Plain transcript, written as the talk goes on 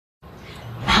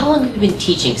long have you been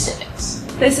teaching civics?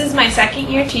 This is my second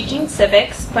year teaching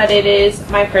civics, but it is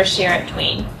my first year at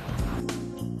Twain.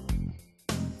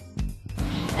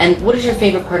 And what is your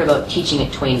favorite part about teaching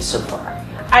at Twain so far?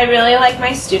 I really like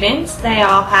my students. They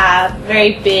all have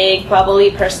very big,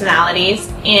 bubbly personalities,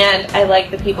 and I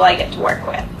like the people I get to work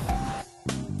with.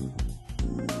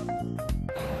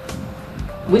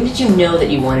 When did you know that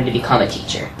you wanted to become a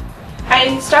teacher?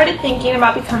 I started thinking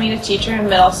about becoming a teacher in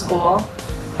middle school,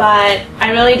 but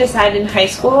I really decided in high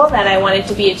school that I wanted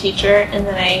to be a teacher, and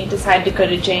then I decided to go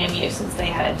to JMU since they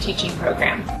had a teaching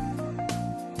program.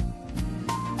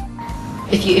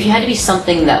 If you had to be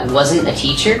something that wasn't a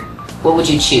teacher, what would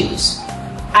you choose?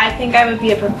 I think I would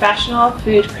be a professional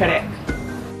food critic.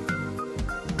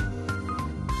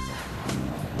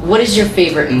 What is your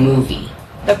favorite movie?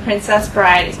 The Princess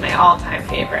Bride is my all-time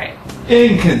favorite.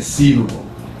 Inconceivable.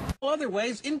 Other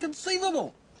ways,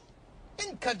 inconceivable.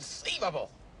 Inconceivable.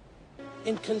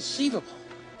 Inconceivable.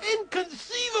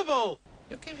 Inconceivable!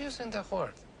 You keep using the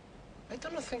word. I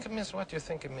don't think it means what you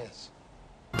think it means.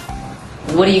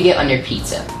 What do you get on your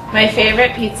pizza? My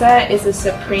favorite pizza is a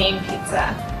Supreme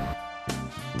pizza.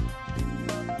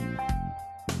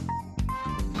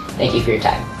 Thank you for your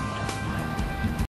time.